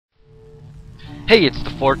Hey, it's the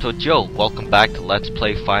Forto Joe. Welcome back to Let's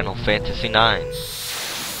Play Final Fantasy IX.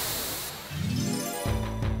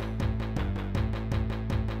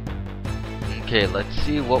 Okay, let's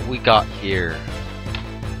see what we got here.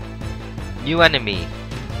 New enemy,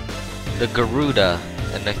 the Garuda,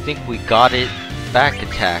 and I think we got it back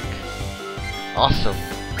attack. Awesome.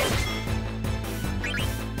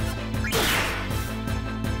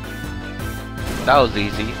 That was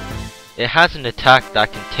easy. It has an attack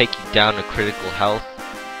that can take you down to critical health,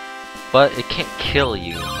 but it can't kill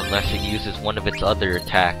you unless it uses one of its other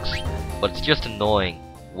attacks. But it's just annoying.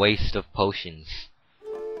 Waste of potions.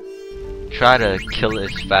 Try to kill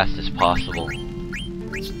it as fast as possible.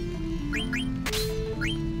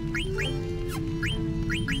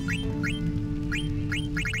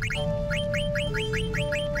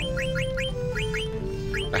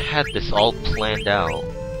 I had this all planned out.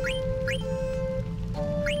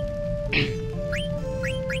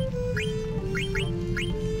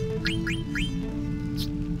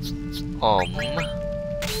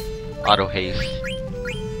 Auto haste.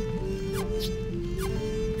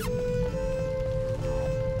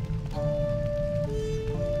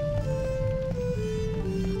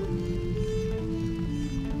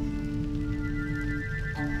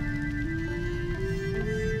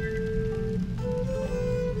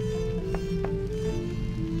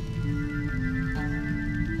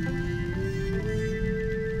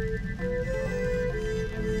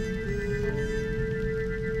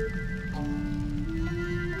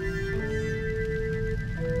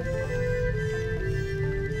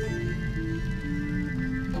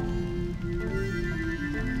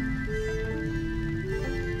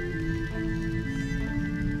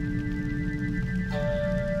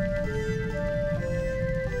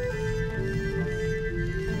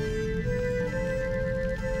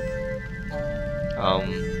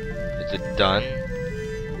 Is it done?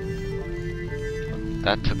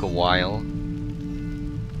 That took a while.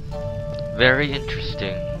 Very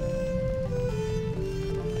interesting.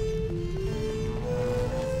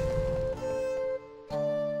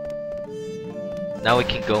 Now we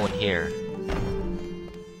can go in here.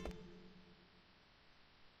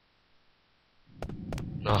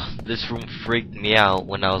 Oh, this room freaked me out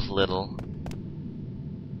when I was little.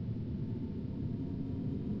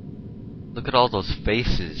 Look at all those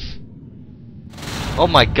faces. Oh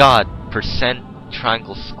my god, percent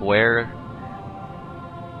triangle square.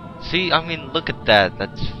 See, I mean, look at that.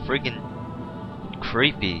 That's friggin'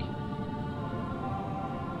 creepy.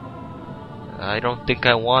 I don't think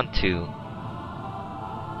I want to.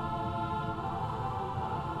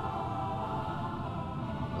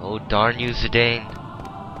 Oh darn you, Zidane.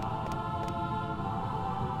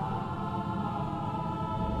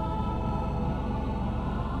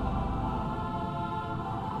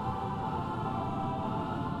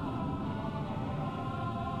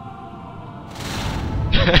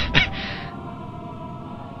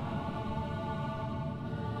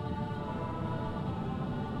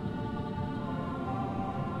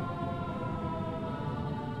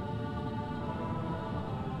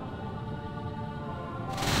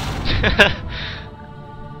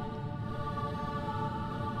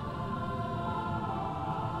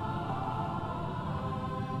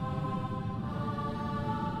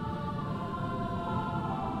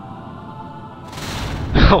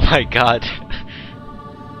 Oh my god.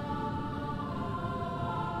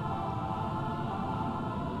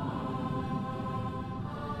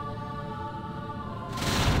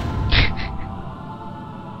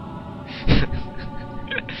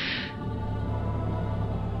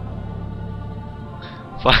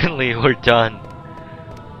 Finally, we're done.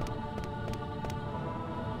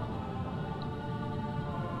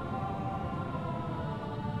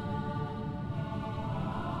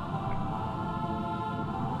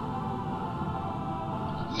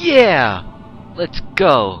 Yeah! Let's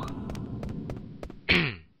go!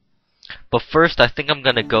 But first, I think I'm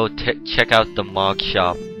gonna go check out the mog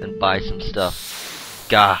shop and buy some stuff.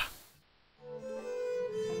 Gah!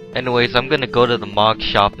 Anyways, I'm gonna go to the mog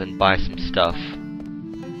shop and buy some stuff.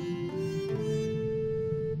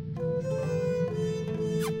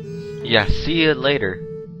 Yeah, see you later.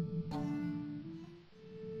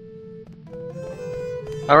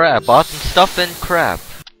 Alright, I bought some stuff and crap.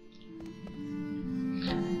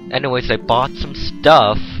 Anyways, I bought some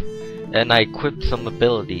stuff and I equipped some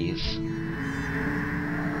abilities.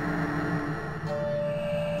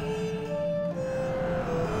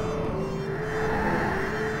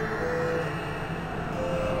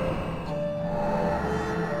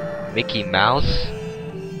 Mickey Mouse?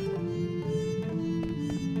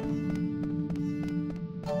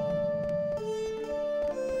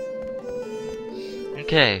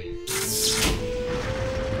 Okay.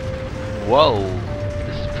 Whoa,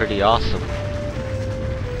 this is pretty awesome.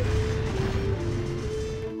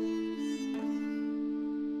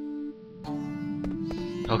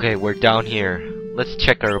 Okay, we're down here. Let's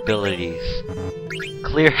check our abilities.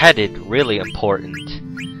 Clear-headed, really important.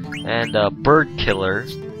 And bird killer,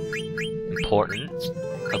 important.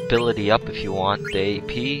 Ability up if you want. The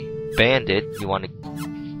AP. Bandit, you want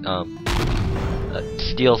to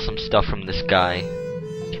steal some stuff from this guy.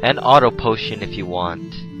 And auto potion if you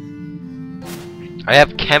want. I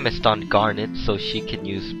have chemist on Garnet, so she can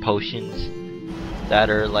use potions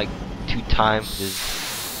that are like 2 times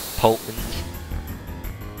as potent.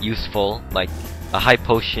 Useful, like a high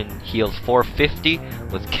potion heals 450.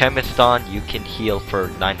 With chemist on, you can heal for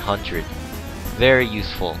 900. Very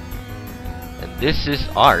useful. And this is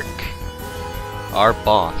Ark, our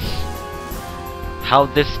boss. How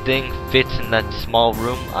this thing fits in that small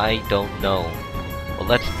room, I don't know. But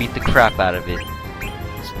let's beat the crap out of it.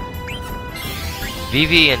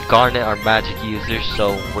 Vivi and Garnet are magic users,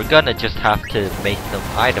 so we're gonna just have to make them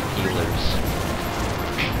item healers.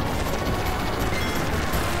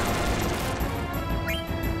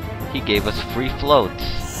 He gave us free floats.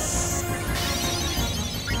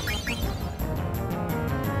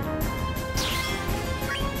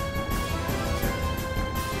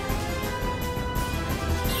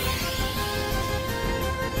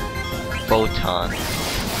 Photon.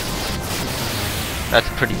 That's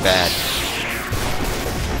pretty bad.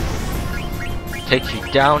 Takes you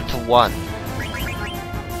down to 1.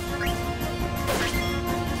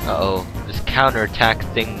 Uh-oh. This counterattack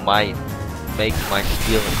thing might make my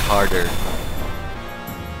stealing harder.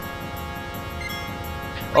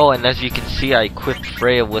 Oh, and as you can see, I equipped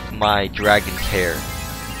Freya with my dragon's hair.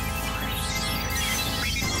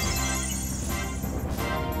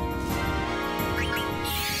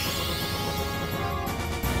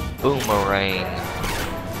 Boomerang.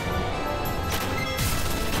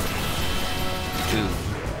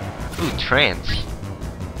 Ooh, trance.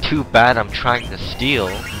 Too bad I'm trying to steal.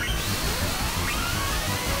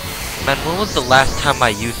 Man, when was the last time I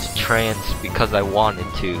used trance because I wanted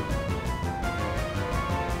to?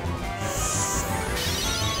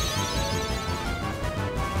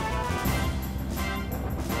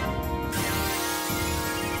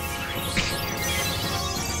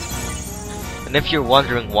 And if you're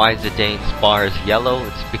wondering why Zidane's bar is yellow,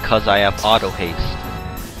 it's because I have auto haste.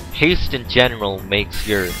 Haste in general makes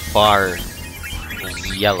your bar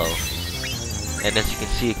yellow. And as you can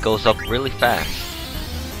see, it goes up really fast.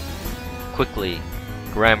 Quickly.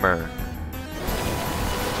 Grammar.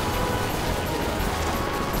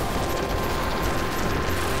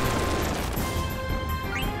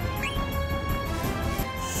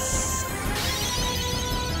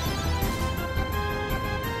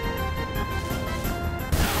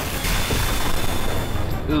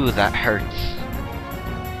 Ooh, that hurts.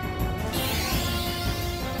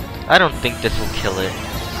 I don't think this will kill it.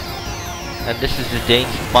 And this is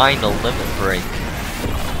Zidane's final limit break.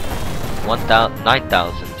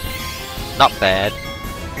 9,000. Not bad.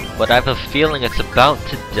 But I have a feeling it's about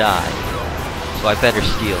to die. So I better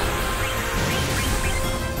steal.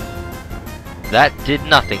 That did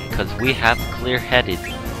nothing, cause we have clear-headed.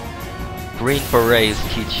 Green berets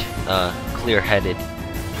teach clear-headed.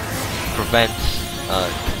 Prevents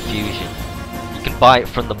confusion. You can buy it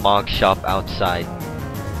from the Mog shop outside.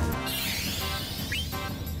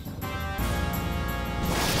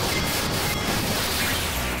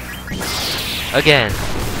 Again.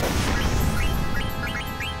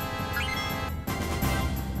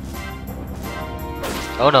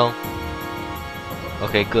 Oh no.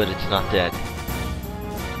 Okay, good, it's not dead.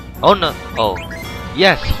 Oh no. Oh.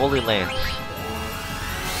 Yes, Holy Lance.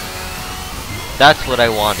 That's what I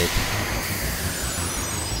wanted.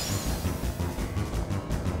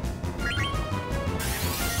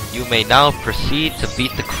 You may now proceed to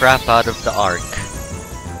beat the crap out of the Ark.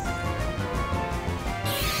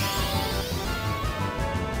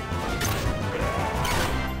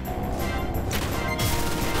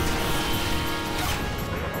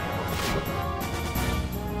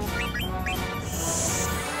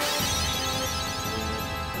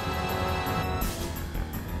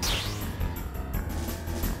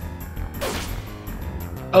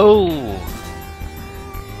 Oh!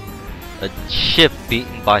 A ship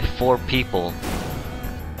beaten by 4 people.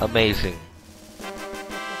 Amazing.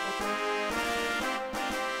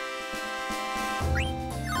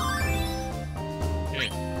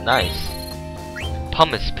 Nice.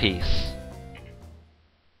 Pumice piece.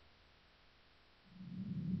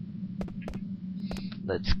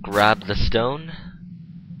 Let's grab the stone.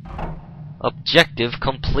 Objective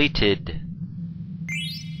completed.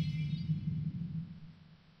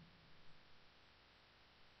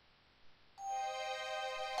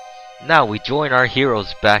 Now we join our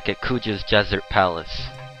heroes back at Kuja's Desert Palace.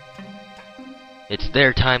 It's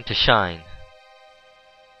their time to shine.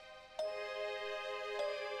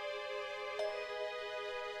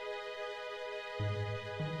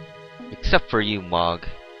 Except for you, Mog.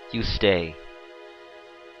 You stay.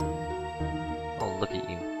 Oh, look at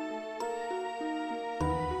you.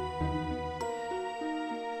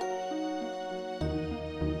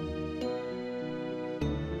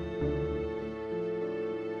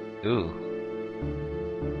 Ooh.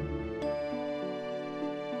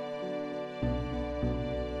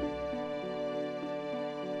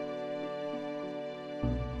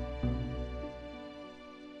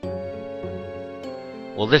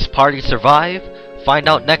 Will this party survive? Find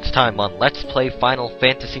out next time on Let's Play Final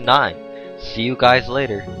Fantasy IX. See you guys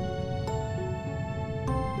later.